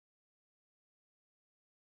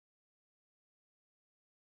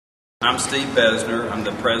I'm Steve Besner. I'm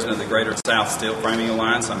the president of the Greater South Steel Framing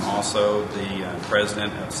Alliance. I'm also the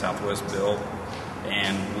president of Southwest Build,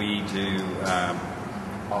 and we do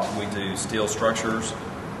steel structures,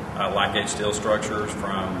 light gauge steel structures,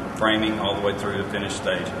 from framing all the way through to finished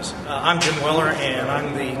stages. I'm Jim Weller, and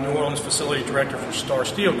I'm the New Orleans facility director for Star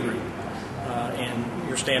Steel Group. And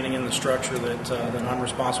you're standing in the structure that I'm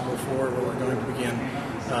responsible for, where we're going to begin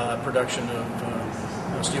production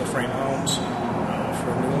of steel frame homes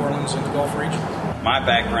for New Orleans and the Gulf region. My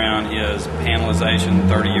background is panelization,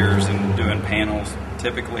 30 years in doing panels,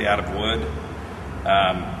 typically out of wood.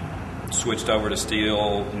 Switched over to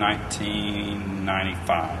steel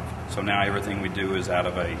 1995. So now everything we do is out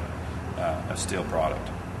of a steel product.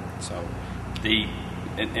 So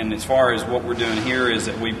and as far as what we're doing here is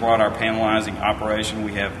that we brought our panelizing operation.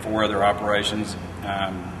 We have 4 other operations,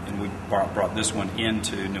 and we brought this one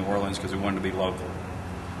into New Orleans because we wanted to be local.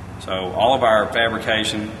 So all of our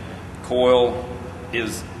fabrication, coil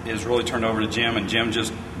is really turned over to Jim, and Jim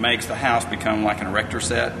just makes the house become like an erector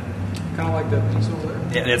set. Kind of like that piece over there.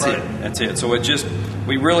 Yeah, that's right. That's it. So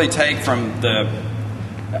we really take from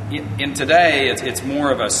in today, it's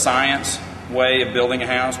more of a science way of building a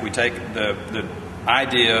house. We take the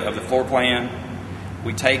idea of the floor plan,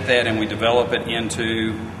 we take that and we develop it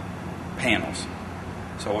into panels.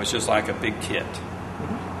 So it's just like a big kit.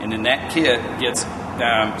 And then that kit gets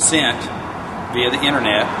sent via the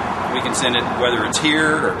internet. We can send it, whether it's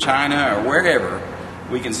here or China or wherever,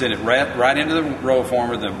 we can send it right into the roll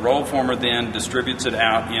former. The roll former then distributes it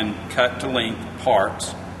out in cut to length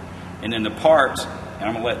parts. And then the parts, and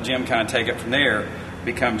I'm going to let Jim kind of take it from there,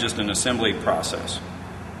 become just an assembly process.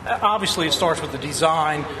 Obviously, it starts with the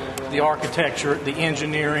design, the architecture, the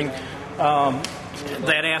engineering,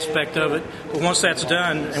 that aspect of it. But once that's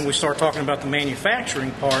done and we start talking about the manufacturing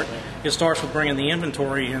part, it starts with bringing the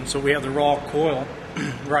inventory in. So we have the raw coil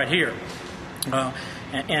right here.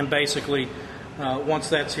 And basically, once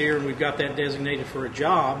that's here and we've got that designated for a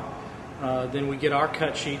job, then we get our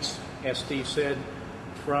cut sheets, as Steve said,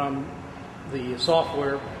 from the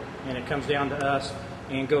software, and it comes down to us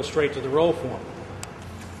and goes straight to the roll form.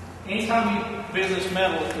 Anytime you business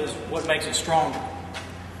metal is what makes it stronger.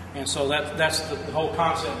 And so that's the whole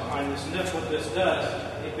concept behind this. And that's what this does.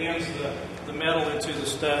 It bends the metal into the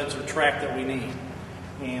studs or track that we need.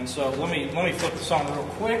 And so let me flip this on real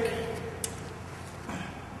quick.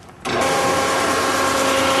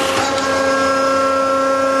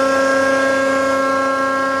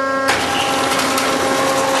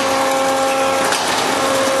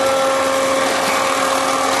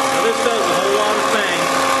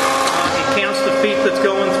 That's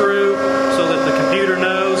going through so that the computer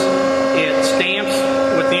knows. It stamps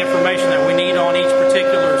with the information that we need on each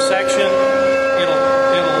particular section. It'll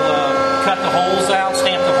cut the holes out,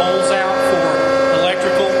 stamp the holes out for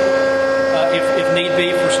electrical, if need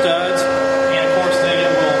be, for studs. And of course then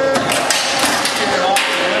it will ship it off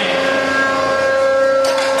to the link.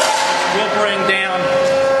 We'll bring down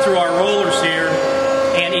through our rollers here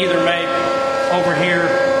and either make over here,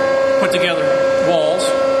 put together walls.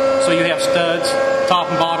 So you have studs, top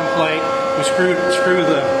and bottom plate. We screw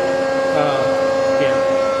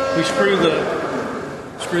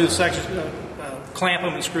the sections, clamp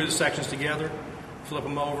them and screw the sections together, flip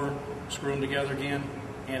them over, screw them together again,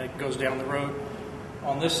 and it goes down the road.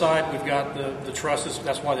 On this side, we've got the trusses.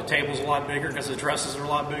 That's why the table's a lot bigger, because the trusses are a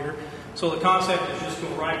lot bigger. So the concept is just go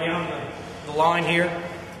right down the line here.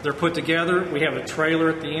 They're put together. We have a trailer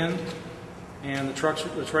at the end, and the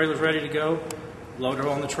trailer's ready to go. Load it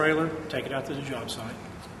on the trailer, take it out to the job site.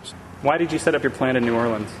 Why did you set up your plant in New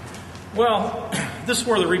Orleans? Well, this is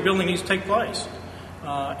where the rebuilding needs to take place.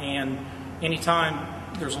 And anytime,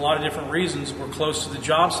 there's a lot of different reasons. We're close to the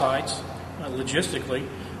job sites, logistically,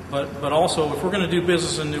 but also if we're going to do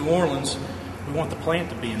business in New Orleans, we want the plant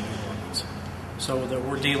to be in New Orleans. So that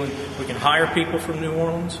we can hire people from New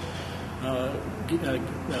Orleans,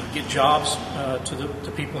 get jobs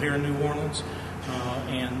to people here in New Orleans.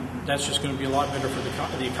 And that's just going to be a lot better for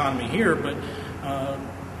the economy here. But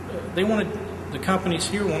the companies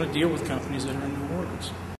here want to deal with companies that are in New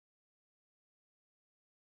Orleans.